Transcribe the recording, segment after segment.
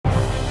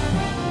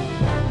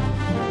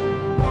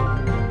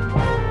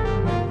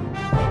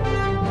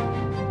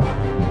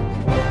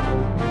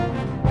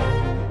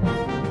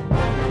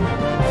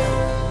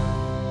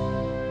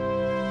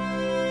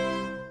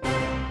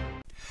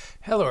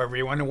Hello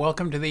everyone and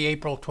welcome to the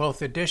April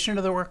 12th edition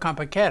of the WorkComp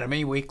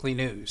Academy Weekly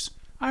News.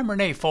 I'm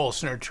Renee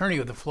Folsom, attorney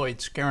with the Floyd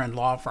Skeren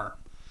Law Firm.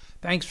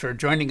 Thanks for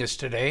joining us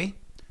today.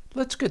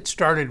 Let's get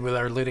started with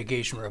our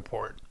litigation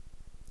report.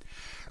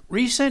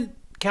 Recent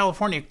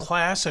California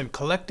class and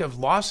collective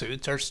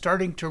lawsuits are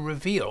starting to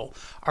reveal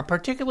a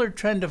particular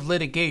trend of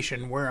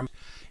litigation where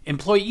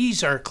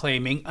employees are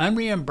claiming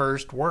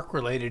unreimbursed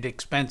work-related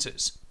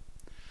expenses.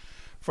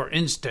 For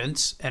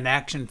instance, an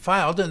action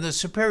filed in the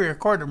Superior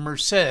Court of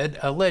Merced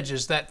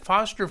alleges that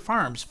Foster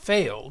Farms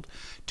failed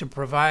to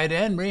provide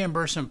and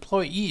reimburse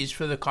employees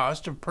for the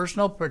cost of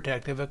personal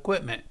protective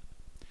equipment.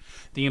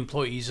 The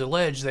employees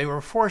allege they were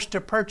forced to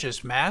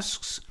purchase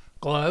masks,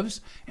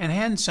 gloves, and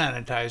hand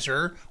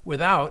sanitizer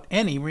without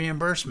any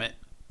reimbursement.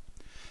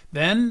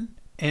 Then,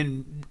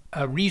 in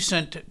a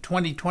recent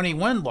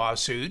 2021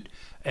 lawsuit,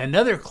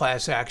 another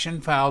class action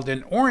filed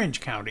in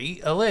Orange County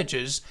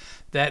alleges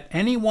that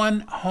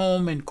Anyone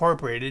Home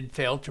Incorporated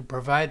failed to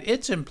provide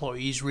its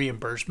employees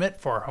reimbursement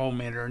for home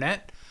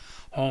internet,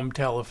 home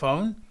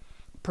telephone,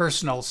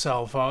 personal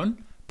cell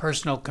phone,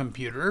 personal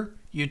computer,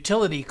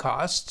 utility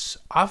costs,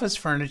 office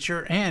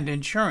furniture, and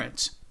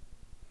insurance.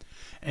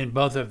 In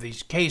both of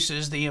these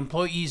cases, the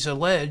employees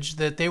alleged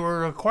that they were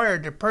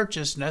required to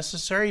purchase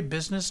necessary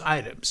business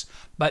items,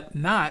 but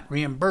not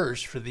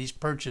reimbursed for these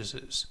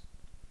purchases.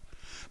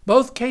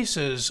 Both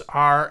cases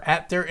are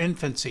at their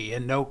infancy,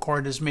 and no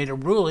court has made a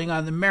ruling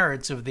on the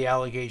merits of the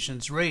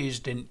allegations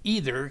raised in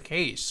either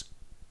case.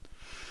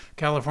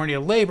 California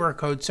Labor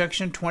Code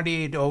Section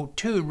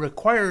 2802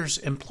 requires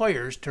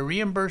employers to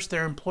reimburse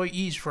their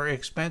employees for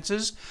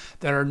expenses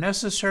that are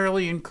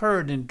necessarily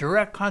incurred in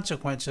direct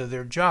consequence of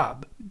their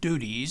job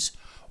duties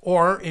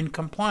or in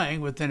complying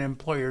with an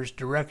employer's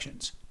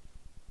directions.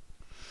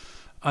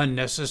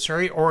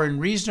 Unnecessary or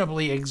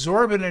unreasonably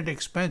exorbitant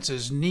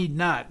expenses need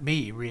not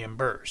be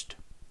reimbursed.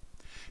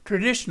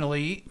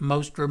 Traditionally,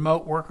 most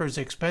remote workers'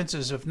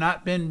 expenses have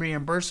not been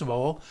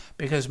reimbursable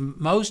because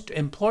most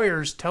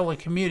employers'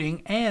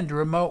 telecommuting and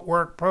remote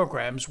work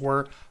programs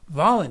were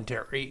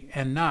voluntary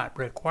and not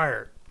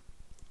required.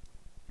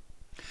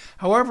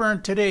 However,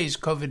 in today's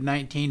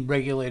COVID-19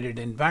 regulated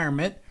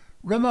environment,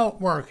 remote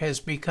work has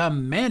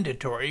become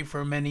mandatory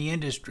for many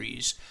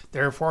industries,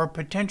 therefore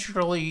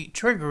potentially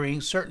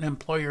triggering certain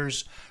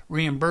employers'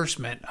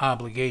 reimbursement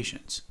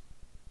obligations.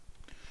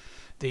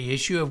 The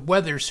issue of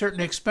whether certain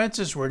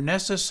expenses were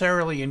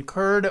necessarily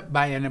incurred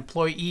by an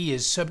employee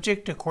is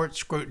subject to court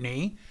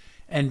scrutiny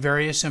and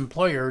various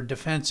employer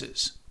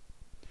defenses.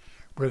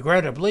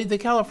 Regrettably, the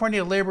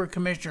California Labor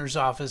Commissioner's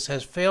Office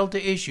has failed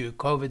to issue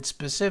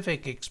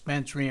COVID-specific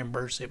expense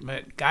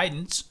reimbursement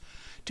guidance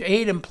to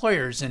aid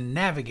employers in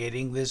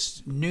navigating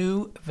this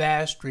new,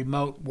 vast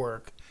remote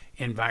work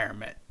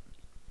environment.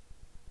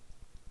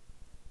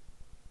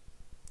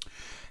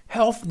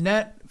 Health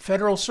Net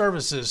Federal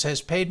Services has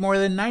paid more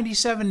than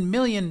 $97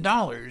 million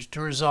to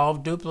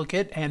resolve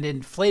duplicate and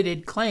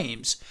inflated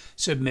claims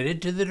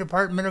submitted to the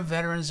Department of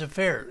Veterans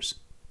Affairs.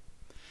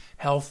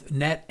 Health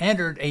Net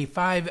entered a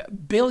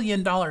 $5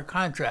 billion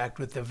contract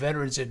with the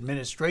Veterans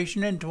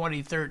Administration in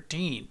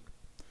 2013.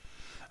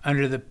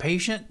 Under the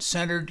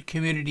Patient-Centered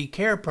Community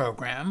Care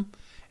Program,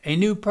 a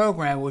new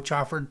program which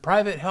offered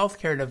private health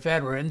care to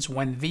veterans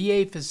when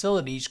VA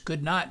facilities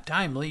could not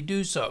timely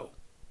do so.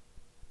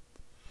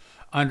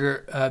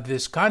 Under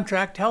this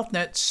contract,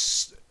 HealthNet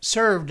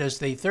served as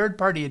the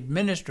third-party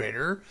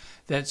administrator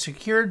that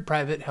secured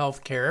private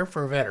health care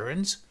for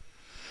veterans,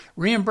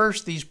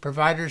 reimbursed these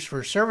providers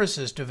for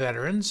services to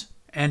veterans,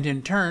 and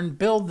in turn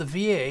billed the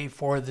VA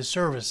for the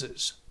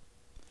services.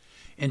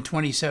 In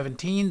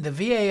 2017, the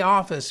VA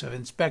Office of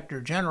Inspector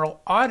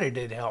General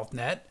audited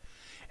HealthNet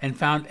and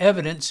found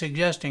evidence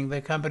suggesting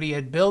the company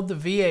had billed the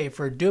VA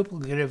for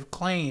duplicative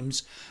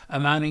claims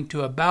amounting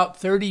to about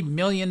 $30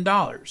 million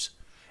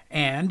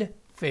and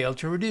failed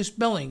to reduce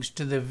billings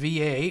to the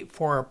VA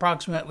for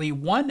approximately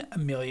 $1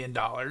 million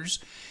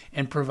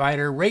in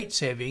provider rate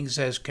savings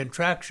as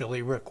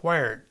contractually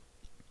required.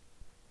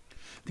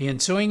 The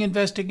ensuing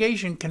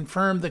investigation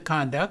confirmed the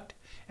conduct,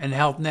 and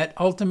HealthNet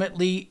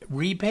ultimately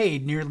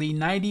repaid nearly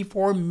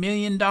 $94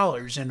 million in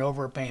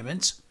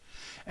overpayments,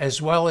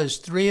 as well as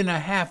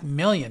 $3.5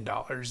 million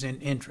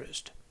in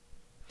interest.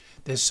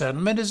 This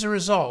settlement is a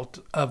result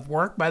of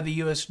work by the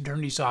U.S.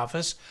 Attorney's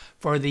Office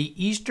for the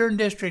Eastern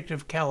District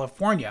of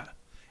California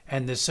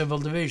and the Civil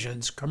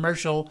Division's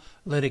Commercial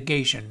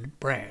Litigation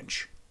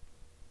Branch.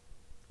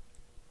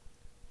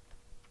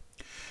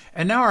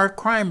 And now our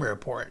crime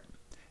report.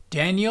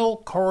 Daniel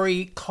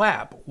Corey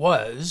Clapp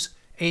was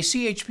a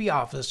CHP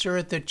officer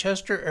at the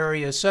Chester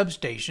area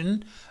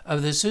substation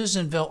of the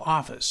Susanville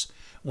office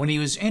when he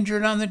was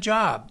injured on the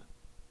job.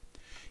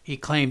 He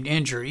claimed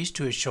injuries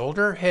to his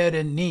shoulder, head,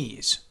 and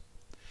knees.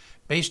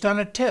 Based on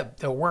a tip,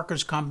 the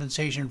Workers'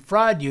 Compensation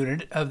Fraud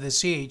Unit of the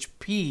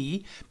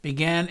CHP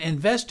began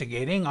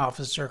investigating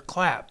Officer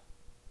Clapp.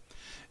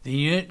 The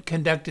unit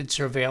conducted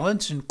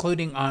surveillance,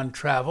 including on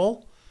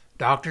travel,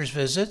 doctor's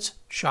visits,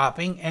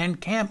 shopping, and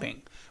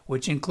camping,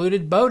 which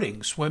included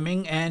boating,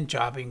 swimming, and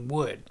chopping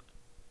wood.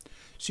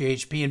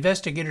 CHP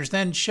investigators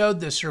then showed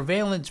the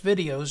surveillance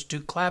videos to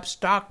Clapp's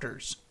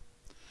doctors.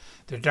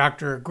 The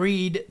doctor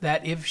agreed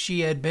that if she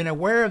had been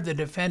aware of the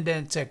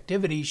defendant's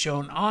activity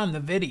shown on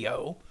the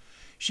video,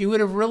 she would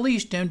have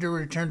released him to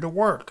return to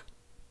work.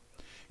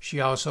 She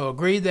also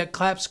agreed that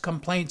Clapp's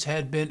complaints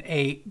had been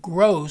a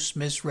gross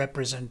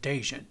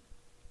misrepresentation.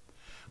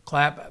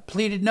 Clapp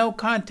pleaded no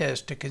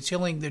contest to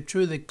concealing the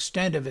true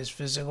extent of his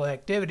physical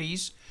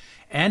activities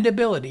and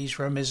abilities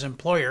from his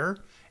employer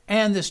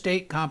and the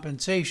state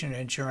compensation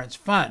insurance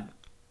fund.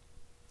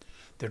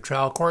 The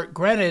trial court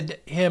granted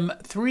him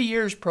 3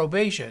 years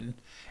probation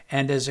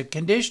and, as a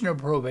condition of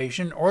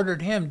probation,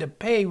 ordered him to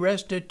pay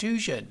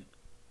restitution.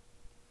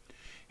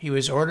 He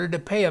was ordered to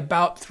pay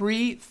about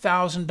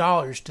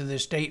 $3,000 to the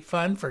state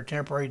fund for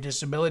temporary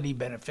disability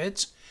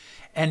benefits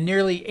and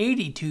nearly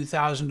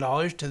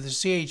 $82,000 to the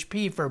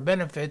CHP for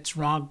benefits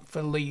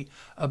wrongfully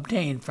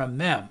obtained from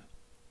them.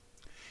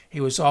 He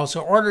was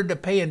also ordered to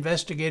pay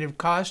investigative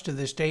costs to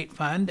the state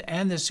fund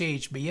and the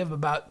CHP of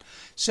about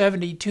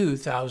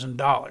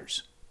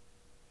 $72,000.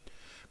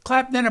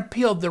 Clapp then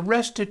appealed the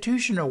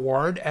restitution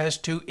award as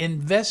to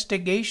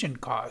investigation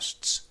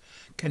costs,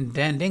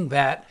 contending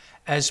that,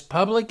 as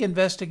public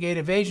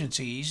investigative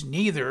agencies,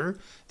 neither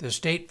the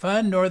state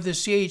fund nor the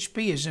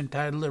CHP is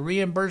entitled to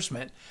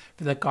reimbursement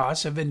for the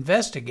costs of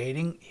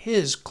investigating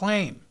his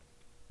claim.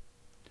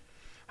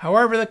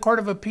 However, the Court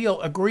of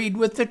Appeal agreed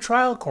with the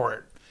trial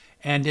court,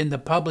 and in the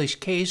published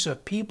case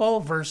of People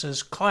v.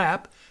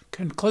 Clapp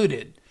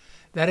concluded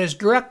that as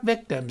direct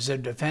victims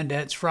of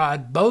defendant's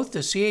fraud, both the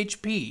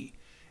CHP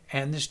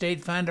and the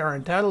state fund are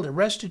entitled to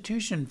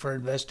restitution for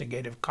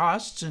investigative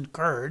costs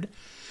incurred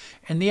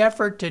in the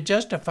effort to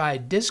justify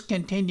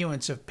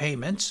discontinuance of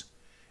payments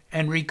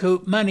and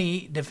recoup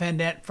money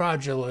defendant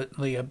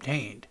fraudulently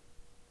obtained.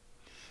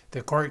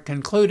 The court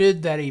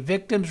concluded that a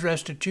victim's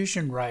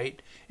restitution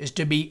right is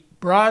to be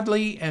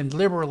broadly and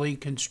liberally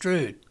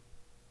construed.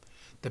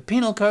 The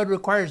Penal Code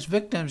requires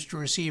victims to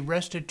receive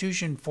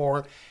restitution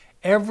for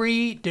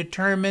every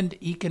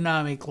determined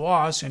economic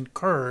loss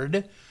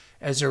incurred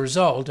as a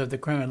result of the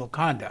criminal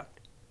conduct.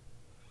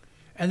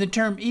 And the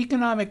term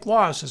economic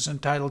loss is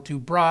entitled to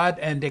broad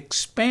and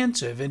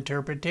expansive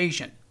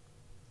interpretation.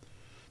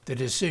 The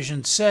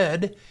decision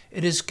said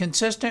it is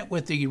consistent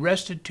with the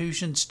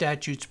restitution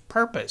statute's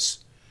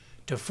purpose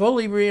to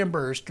fully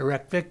reimburse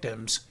direct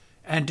victims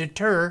and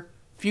deter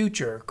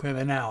future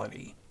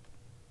criminality.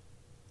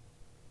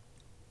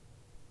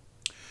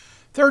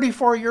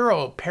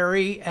 34-year-old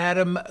Perry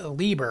Adam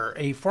Lieber,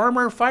 a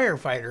former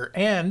firefighter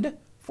and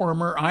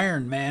former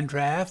Ironman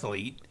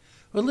triathlete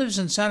who lives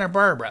in Santa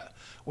Barbara,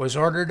 was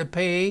ordered to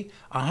pay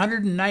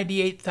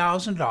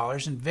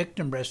 $198,000 in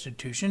victim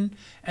restitution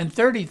and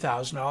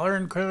 $30,000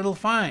 in criminal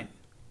fine.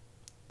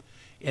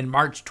 In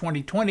March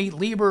 2020,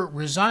 Lieber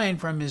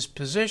resigned from his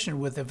position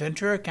with the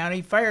Ventura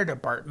County Fire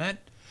Department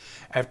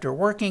after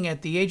working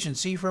at the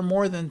agency for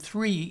more than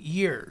 3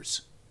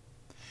 years.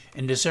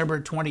 In December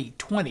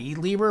 2020,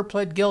 Lieber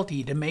pled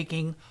guilty to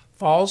making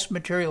false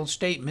material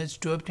statements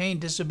to obtain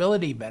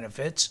disability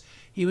benefits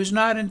he was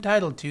not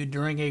entitled to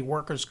during a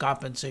workers'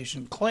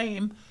 compensation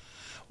claim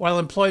while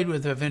employed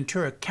with the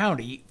Ventura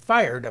County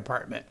Fire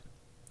Department.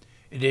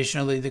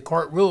 Additionally, the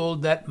court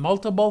ruled that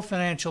multiple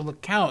financial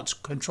accounts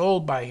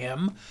controlled by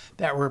him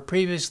that were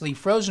previously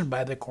frozen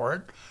by the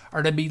court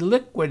are to be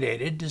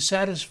liquidated to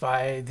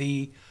satisfy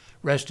the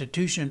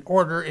restitution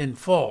order in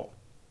full.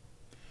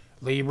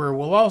 Lieber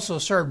will also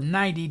serve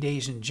 90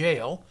 days in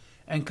jail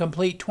and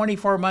complete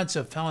 24 months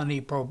of felony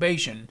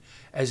probation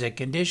as a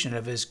condition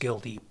of his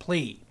guilty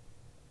plea.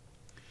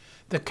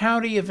 The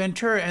County of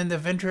Ventura and the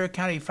Ventura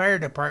County Fire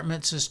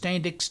Department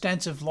sustained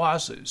extensive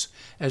losses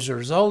as a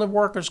result of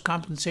workers'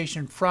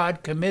 compensation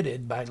fraud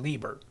committed by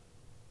Lieber.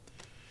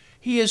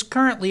 He is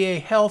currently a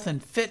health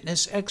and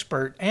fitness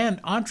expert and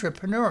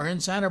entrepreneur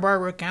in Santa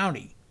Barbara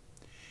County.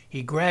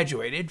 He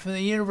graduated from the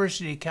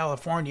University of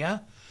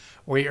California,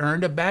 where he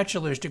earned a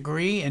bachelor's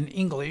degree in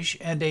English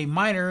and a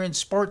minor in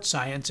sports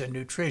science and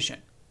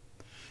nutrition.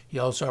 He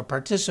also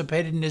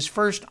participated in his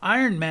first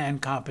Ironman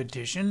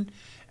competition,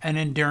 an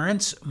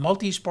endurance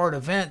multi-sport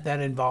event that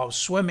involves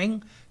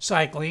swimming,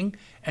 cycling,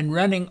 and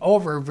running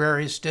over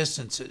various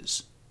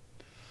distances.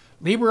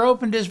 Lieber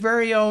opened his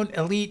very own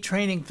elite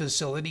training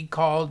facility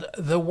called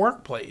The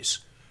Workplace,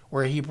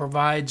 where he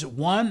provides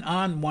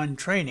one-on-one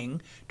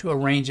training to a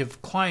range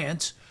of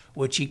clients,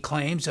 which he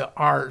claims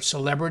are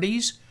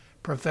celebrities,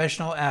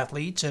 professional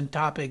athletes, and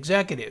top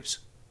executives.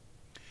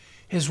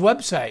 His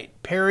website,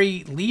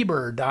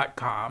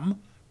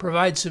 perrylieber.com,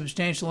 provides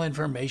substantial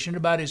information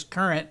about his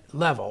current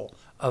level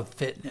of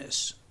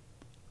fitness.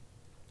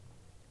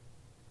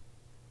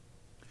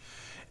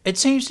 It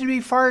seems to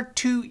be far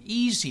too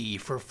easy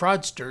for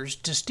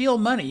fraudsters to steal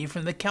money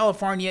from the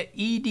California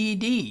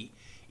EDD,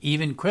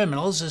 even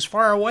criminals as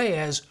far away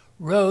as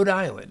Rhode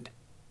Island.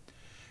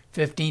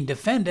 15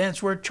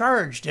 defendants were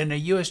charged in a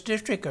U.S.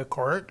 District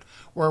Court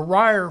for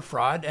wire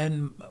fraud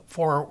and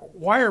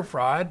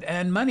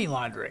money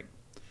laundering.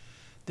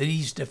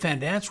 These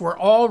defendants were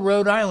all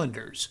Rhode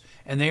Islanders,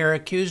 and they are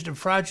accused of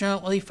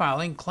fraudulently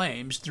filing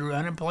claims through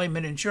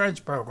unemployment insurance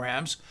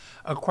programs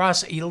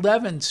across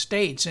 11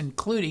 states,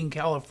 including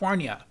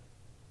California.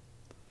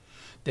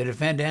 The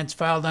defendants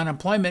filed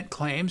unemployment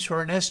claims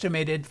for an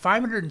estimated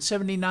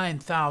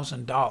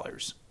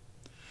 $579,000.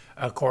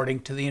 According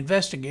to the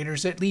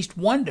investigators, at least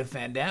one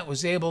defendant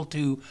was able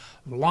to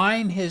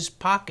line his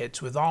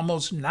pockets with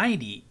almost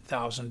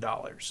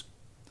 $90,000.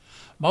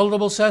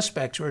 Multiple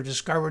suspects were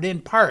discovered in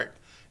part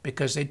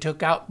because they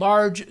took out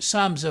large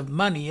sums of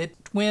money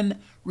at Twin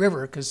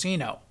River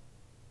Casino.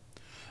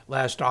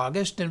 Last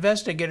August,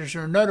 investigators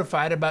were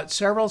notified about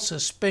several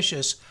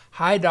suspicious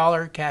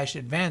high-dollar cash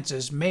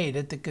advances made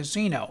at the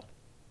casino.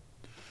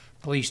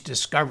 Police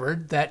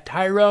discovered that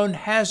Tyrone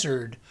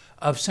Hazard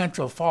of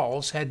Central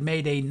Falls had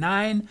made a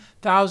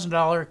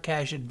 $9,000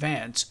 cash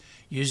advance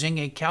using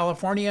a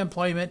California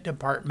Employment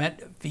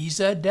Department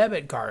Visa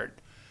debit card,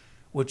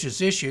 which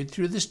is issued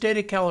through the state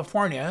of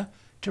California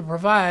to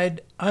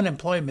provide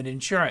unemployment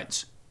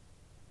insurance.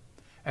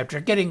 After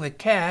getting the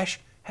cash,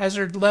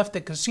 Hazard left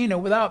the casino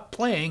without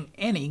playing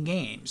any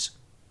games.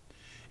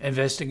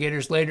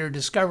 Investigators later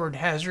discovered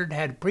Hazard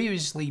had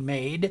previously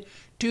made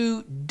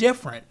 2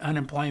 different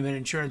unemployment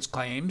insurance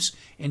claims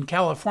in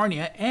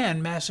California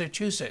and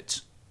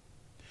Massachusetts.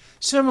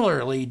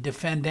 Similarly,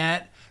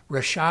 defendant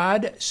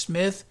Rashad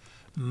Smith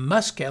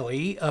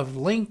Muskelly of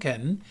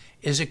Lincoln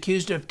is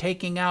accused of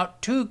taking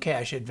out 2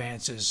 cash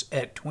advances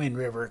at Twin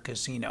River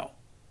Casino.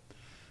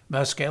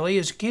 Muskelly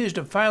is accused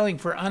of filing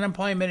for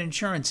unemployment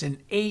insurance in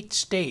 8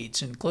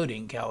 states,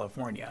 including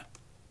California.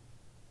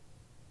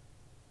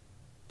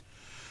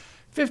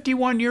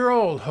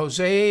 51-year-old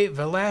Jose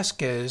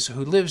Velasquez,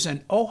 who lives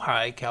in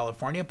Ojai,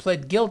 California,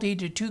 pled guilty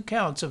to 2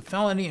 counts of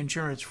felony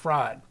insurance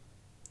fraud.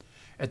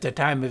 At the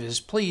time of his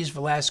pleas,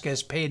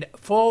 Velasquez paid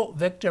full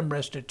victim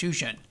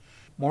restitution,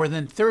 more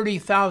than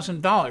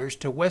 $30,000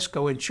 to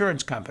Wesco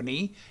Insurance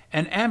Company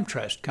and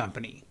Amtrust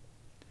Company.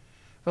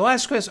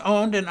 Velasquez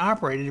owned and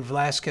operated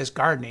Velasquez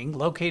Gardening,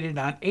 located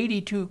on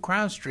 82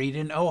 Crown Street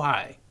in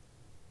Ojai.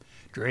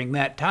 During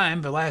that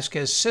time,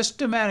 Velasquez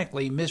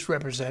systematically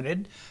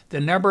misrepresented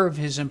the number of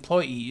his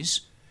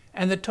employees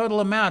and the total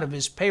amount of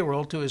his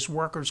payroll to his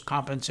workers'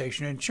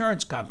 compensation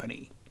insurance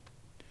company.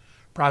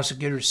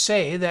 Prosecutors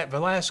say that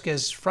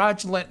Velasquez's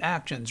fraudulent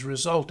actions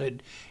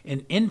resulted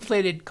in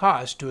inflated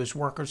costs to his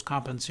workers'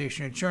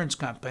 compensation insurance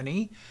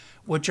company,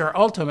 which are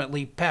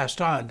ultimately passed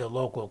on to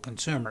local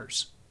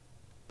consumers.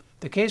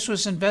 The case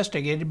was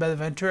investigated by the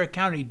Ventura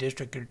County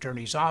District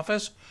Attorney's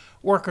Office,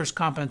 Workers'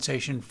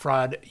 Compensation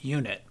Fraud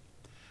Unit.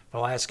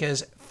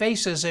 Velasquez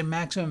faces a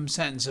maximum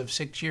sentence of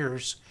 6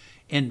 years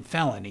in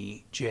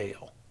felony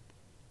jail.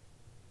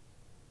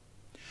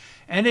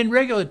 And in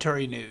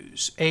regulatory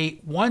news, a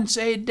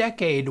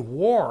once-a-decade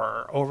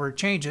war over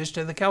changes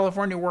to the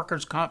California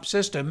workers' comp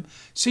system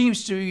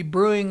seems to be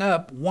brewing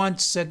up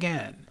once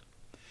again.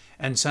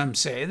 And some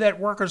say that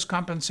workers'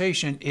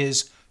 compensation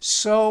is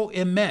so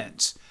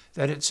immense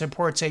that it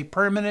supports a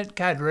permanent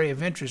cadre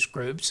of interest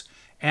groups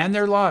and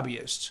their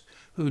lobbyists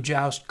who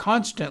joust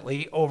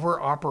constantly over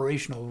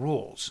operational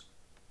rules.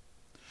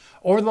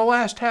 Over the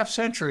last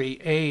half-century,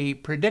 a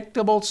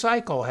predictable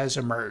cycle has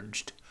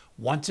emerged,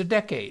 once a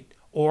decade,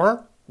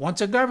 or once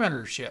a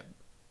governorship.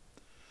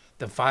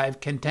 The 5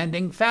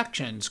 contending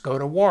factions go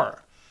to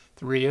war.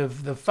 3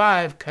 of the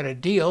 5 cut a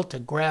deal to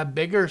grab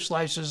bigger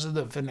slices of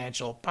the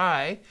financial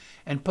pie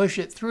and push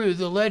it through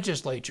the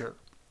legislature.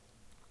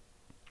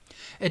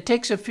 It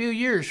takes a few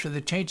years for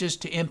the changes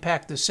to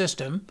impact the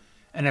system,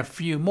 and a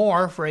few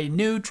more for a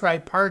new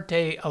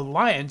tripartite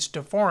alliance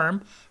to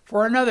form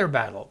for another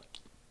battle.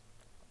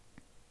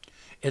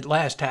 It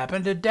last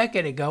happened a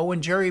decade ago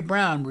when Jerry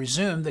Brown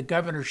resumed the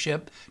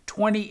governorship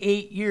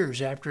 28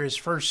 years after his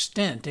first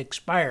stint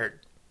expired.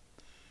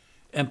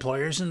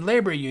 Employers and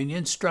labor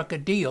unions struck a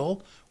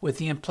deal with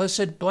the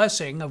implicit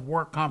blessing of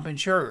work comp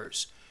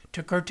insurers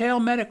to curtail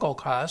medical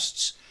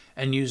costs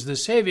and use the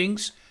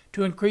savings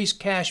to increase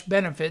cash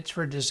benefits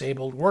for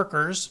disabled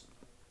workers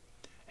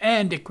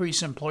and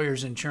decrease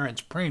employers' insurance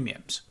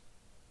premiums.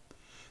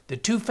 The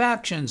 2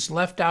 factions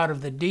left out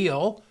of the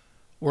deal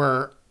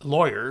were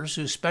lawyers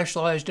who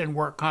specialized in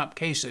work comp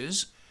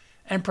cases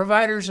and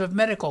providers of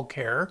medical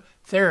care,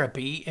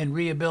 therapy, and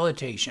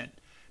rehabilitation.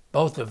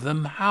 Both of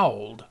them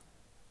howled.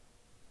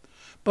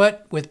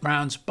 But with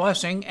Brown's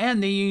blessing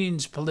and the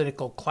union's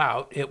political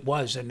clout, it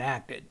was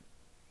enacted.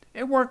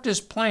 It worked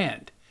as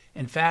planned,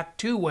 in fact,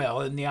 too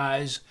well in the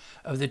eyes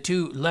of the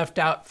 2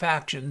 left-out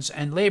factions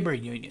and labor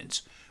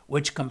unions,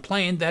 which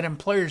complained that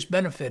employers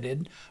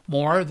benefited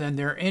more than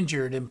their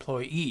injured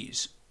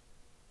employees.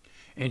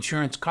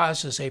 Insurance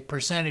costs as a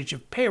percentage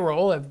of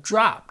payroll have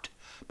dropped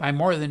by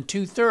more than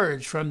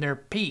 2/3 from their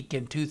peak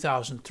in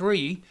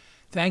 2003,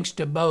 thanks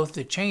to both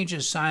the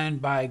changes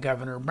signed by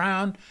Governor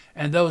Brown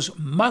and those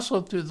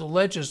muscled through the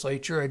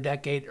legislature a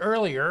decade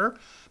earlier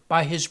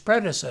by his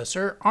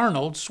predecessor,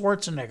 Arnold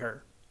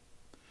Schwarzenegger.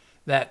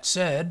 That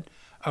said,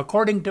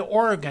 According to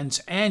Oregon's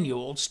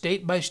annual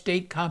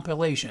state-by-state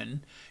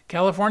compilation,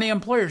 California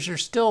employers are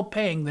still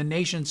paying the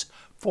nation's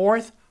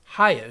fourth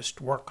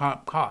highest work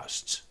comp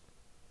costs.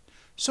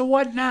 So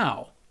what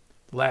now?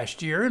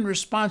 Last year, in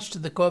response to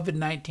the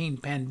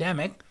COVID-19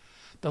 pandemic,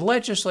 the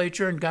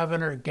legislature and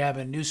Governor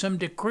Gavin Newsom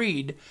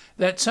decreed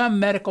that some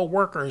medical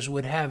workers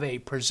would have a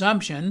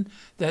presumption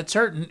that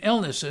certain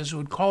illnesses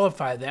would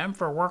qualify them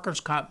for workers'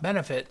 comp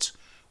benefits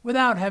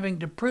without having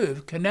to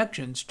prove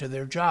connections to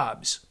their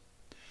jobs.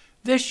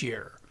 This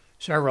year,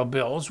 several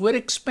bills would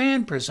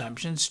expand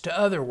presumptions to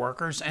other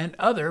workers and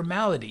other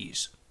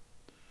maladies.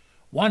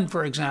 One,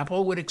 for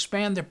example, would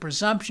expand the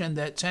presumption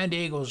that San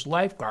Diego's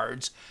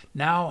lifeguards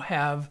now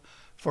have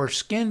for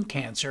skin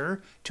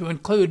cancer to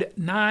include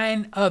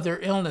 9 other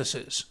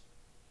illnesses.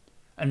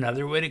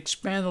 Another would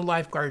expand the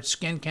lifeguard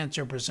skin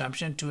cancer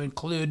presumption to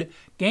include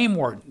game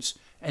wardens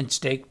and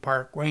state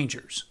park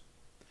rangers.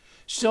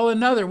 Still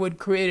another would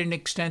create an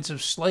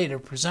extensive slate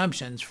of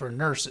presumptions for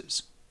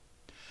nurses.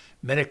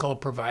 Medical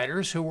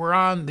providers who were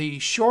on the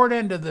short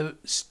end of the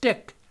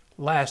stick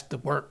last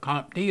work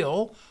comp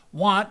deal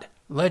want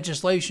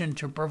legislation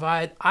to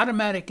provide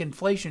automatic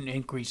inflation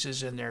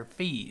increases in their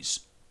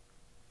fees.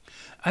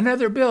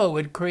 Another bill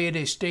would create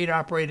a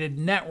state-operated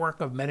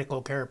network of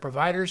medical care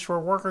providers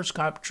for workers'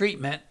 comp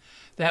treatment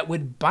that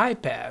would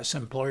bypass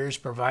employers'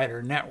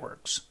 provider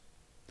networks.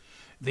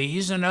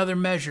 These and other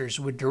measures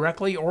would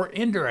directly or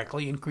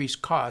indirectly increase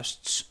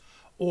costs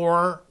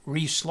or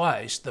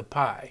reslice the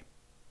pie.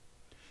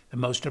 The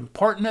most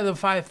important of the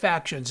 5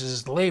 factions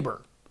is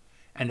labor,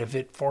 and if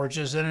it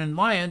forges an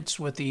alliance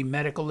with the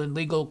medical and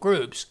legal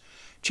groups,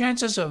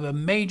 chances of a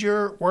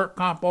major work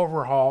comp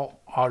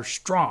overhaul are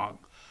strong,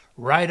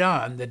 right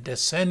on the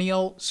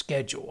decennial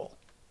schedule.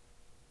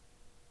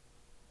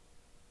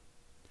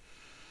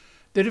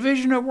 The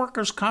Division of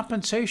Workers'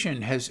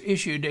 Compensation has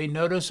issued a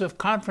notice of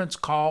conference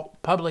call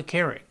public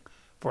hearing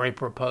for a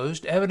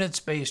proposed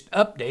evidence-based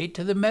update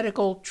to the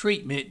medical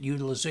treatment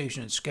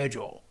utilization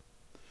schedule.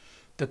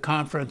 The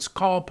conference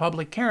call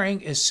public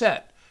hearing is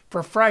set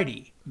for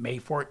Friday, May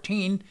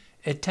 14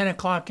 at 10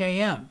 o'clock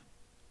a.m.,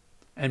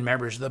 and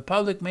members of the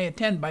public may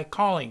attend by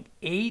calling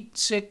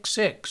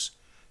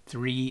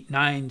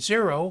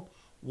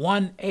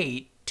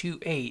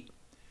 866-390-1828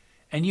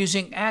 and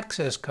using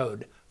access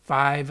code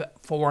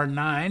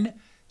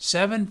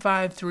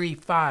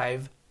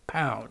 549-7535#.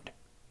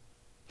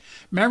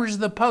 Members of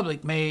the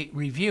public may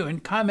review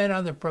and comment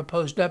on the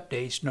proposed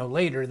updates no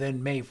later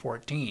than May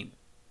 14.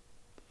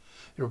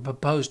 The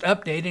proposed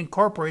update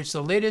incorporates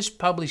the latest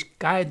published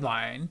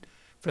guideline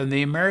from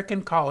the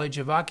American College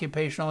of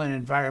Occupational and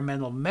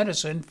Environmental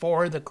Medicine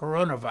for the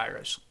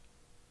coronavirus.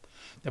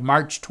 The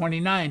March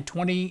 29,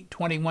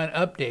 2021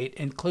 update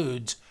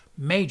includes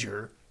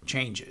major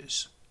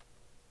changes.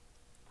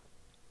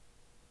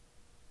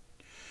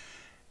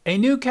 A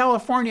new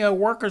California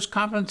Workers'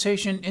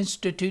 Compensation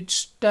Institute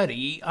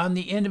study on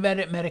the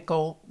independent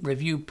medical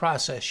review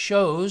process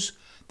shows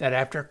that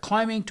after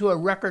climbing to a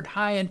record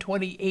high in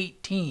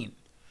 2018,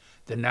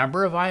 the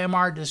number of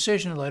IMR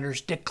decision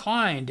letters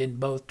declined in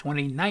both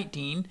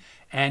 2019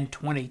 and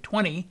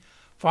 2020,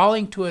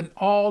 falling to an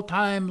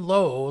all-time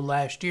low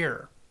last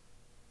year.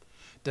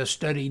 The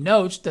study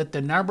notes that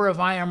the number of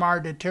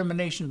IMR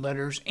determination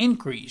letters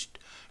increased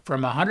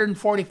from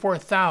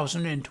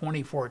 144,000 in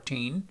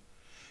 2014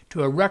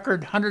 to a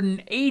record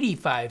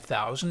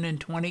 185,000 in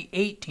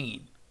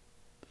 2018,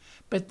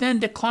 but then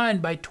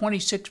declined by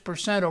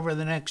 26% over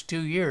the next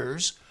 2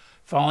 years,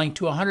 falling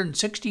to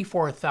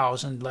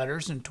 164,000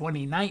 letters in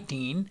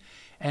 2019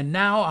 and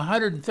now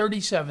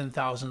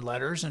 137,000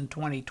 letters in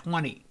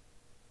 2020.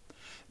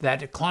 That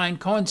decline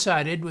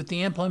coincided with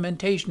the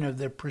implementation of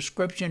the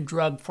prescription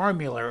drug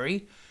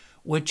formulary,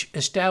 which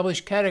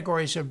established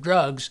categories of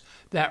drugs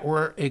that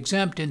were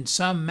exempt in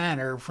some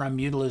manner from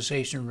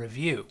utilization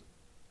review.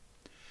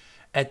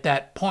 At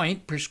that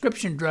point,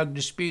 prescription drug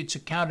disputes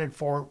accounted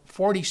for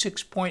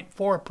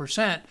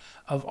 46.4%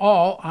 of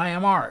all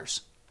IMRs.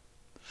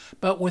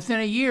 But within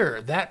a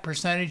year, that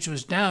percentage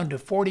was down to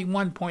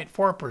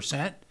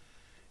 41.4%,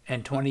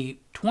 and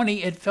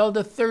 2020 it fell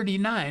to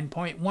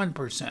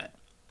 39.1%.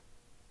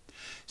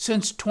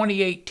 Since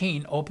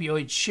 2018,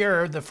 opioid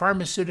share of the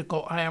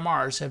pharmaceutical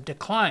IMRs have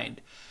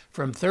declined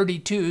from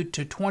 32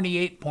 to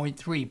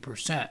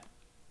 28.3%.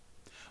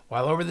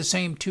 While over the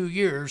same 2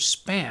 years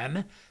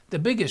span, the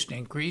biggest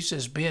increase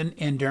has been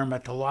in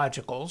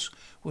dermatologicals,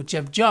 which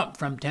have jumped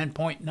from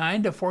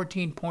 10.9 to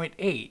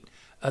 14.8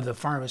 of the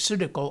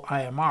pharmaceutical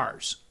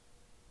IMRs.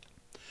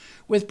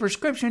 With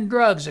prescription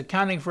drugs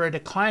accounting for a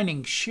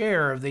declining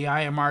share of the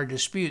IMR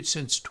disputes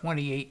since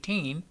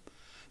 2018,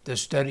 the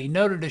study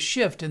noted a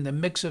shift in the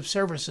mix of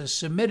services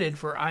submitted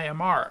for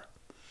IMR,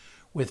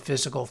 with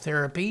physical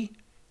therapy,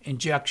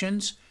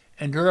 injections,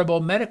 and durable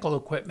medical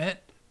equipment,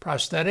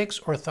 prosthetics,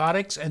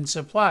 orthotics, and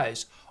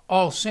supplies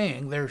all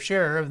seeing their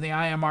share of the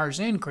IMR's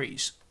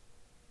increase.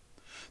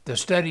 The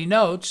study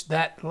notes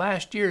that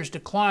last year's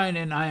decline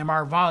in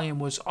IMR volume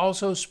was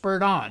also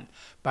spurred on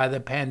by the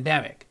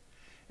pandemic,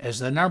 as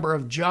the number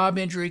of job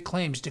injury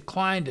claims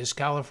declined as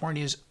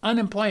California's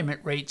unemployment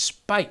rate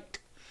spiked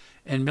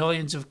and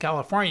millions of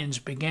Californians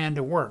began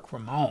to work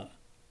from home.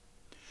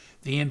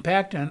 The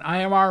impact on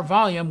IMR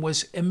volume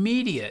was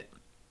immediate.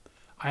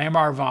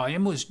 IMR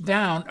volume was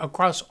down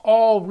across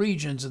all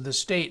regions of the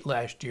state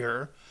last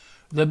year,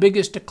 the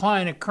biggest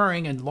decline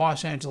occurring in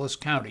Los Angeles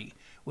County,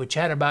 which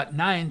had about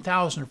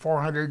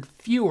 9,400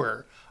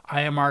 fewer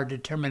IMR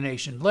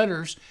determination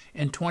letters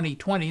in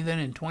 2020 than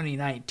in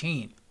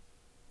 2019.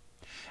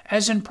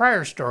 As in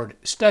prior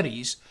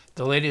studies,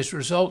 the latest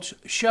results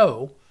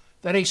show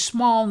that a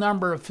small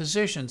number of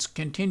physicians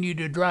continue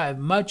to drive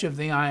much of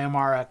the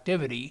IMR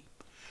activity,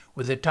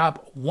 with the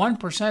top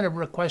 1% of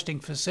requesting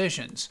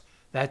physicians,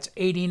 that's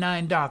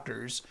 89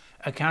 doctors,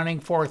 accounting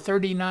for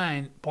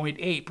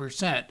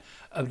 39.8%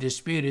 of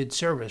disputed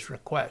service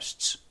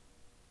requests.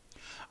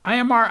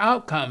 IMR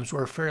outcomes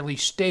were fairly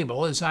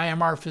stable as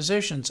IMR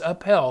physicians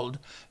upheld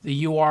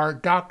the UR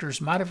doctor's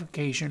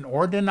modification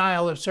or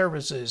denial of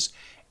services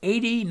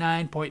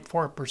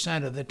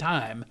 89.4% of the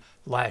time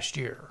last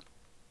year.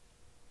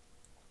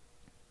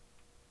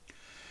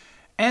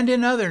 And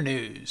in other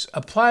news,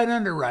 Applied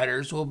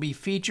Underwriters will be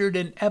featured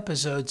in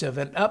episodes of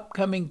an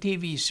upcoming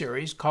TV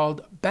series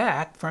called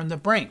Back from the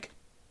Brink.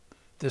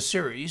 The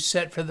series,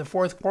 set for the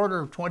fourth quarter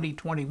of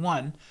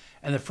 2021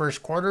 and the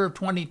first quarter of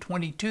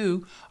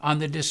 2022 on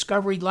the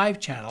Discovery Life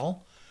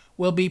channel,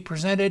 will be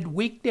presented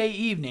weekday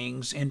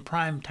evenings in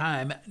prime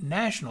time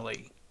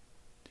nationally.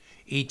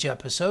 Each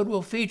episode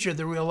will feature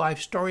the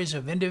real-life stories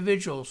of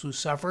individuals who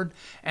suffered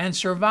and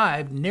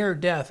survived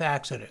near-death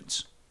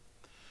accidents,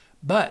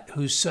 but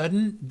whose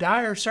sudden,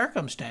 dire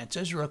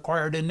circumstances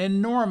required an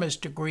enormous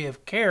degree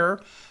of care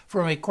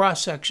from a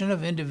cross-section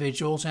of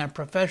individuals and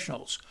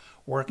professionals,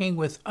 working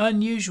with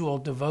unusual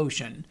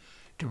devotion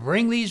to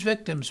bring these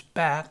victims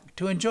back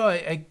to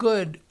enjoy a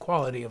good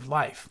quality of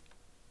life.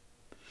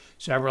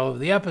 Several of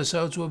the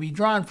episodes will be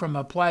drawn from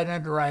Applied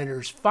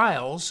Underwriters'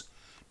 files,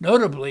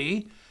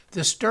 notably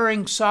the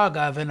stirring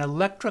saga of an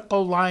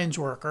electrical lines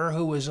worker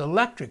who was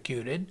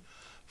electrocuted,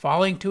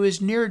 falling to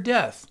his near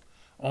death,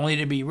 only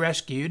to be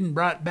rescued and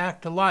brought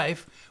back to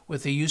life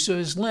with the use of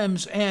his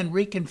limbs and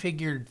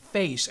reconfigured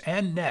face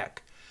and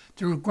neck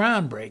through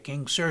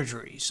groundbreaking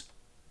surgeries.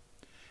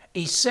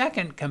 A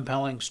second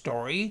compelling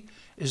story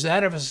is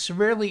that of a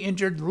severely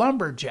injured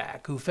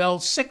lumberjack who fell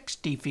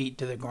 60 feet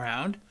to the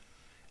ground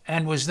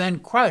and was then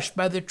crushed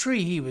by the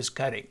tree he was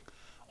cutting,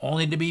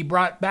 only to be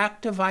brought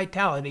back to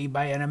vitality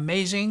by an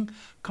amazing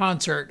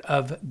concert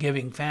of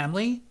giving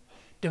family,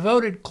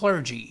 devoted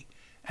clergy,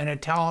 and a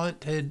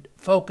talented,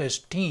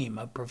 focused team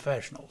of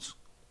professionals.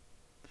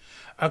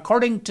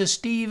 According to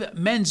Steve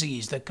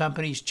Menzies, the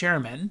company's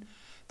chairman,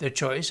 the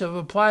choice of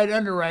Applied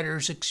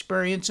Underwriters'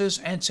 experiences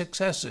and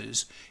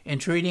successes in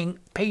treating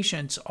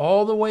patients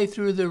all the way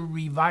through the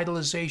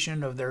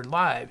revitalization of their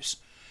lives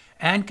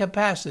and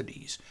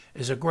capacities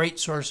is a great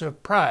source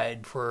of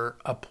pride for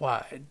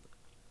Applied.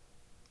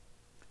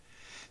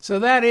 So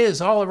that is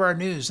all of our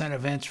news and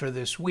events for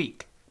this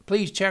week.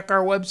 Please check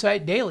our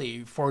website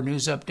daily for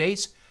news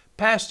updates,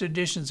 past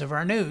editions of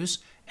our news,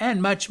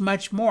 and much,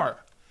 much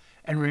more.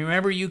 And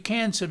remember, you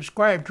can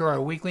subscribe to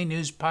our weekly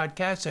news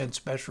podcasts and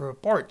special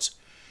reports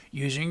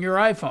using your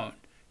iPhone,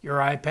 your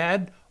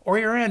iPad, or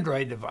your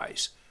Android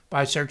device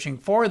by searching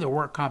for the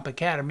WorkComp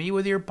Academy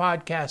with your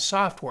podcast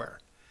software.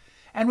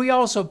 And we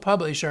also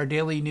publish our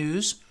daily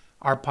news,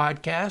 our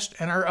podcast,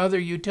 and our other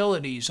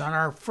utilities on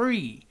our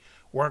free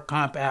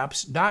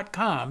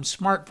WorkCompApps.com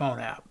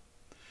smartphone app.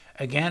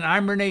 Again,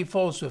 I'm Renee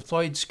Foles with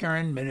Floyd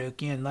Skeren,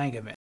 Manukian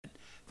Langevin.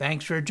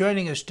 Thanks for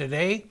joining us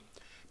today.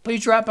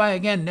 Please drop by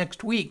again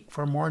next week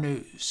for more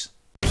news.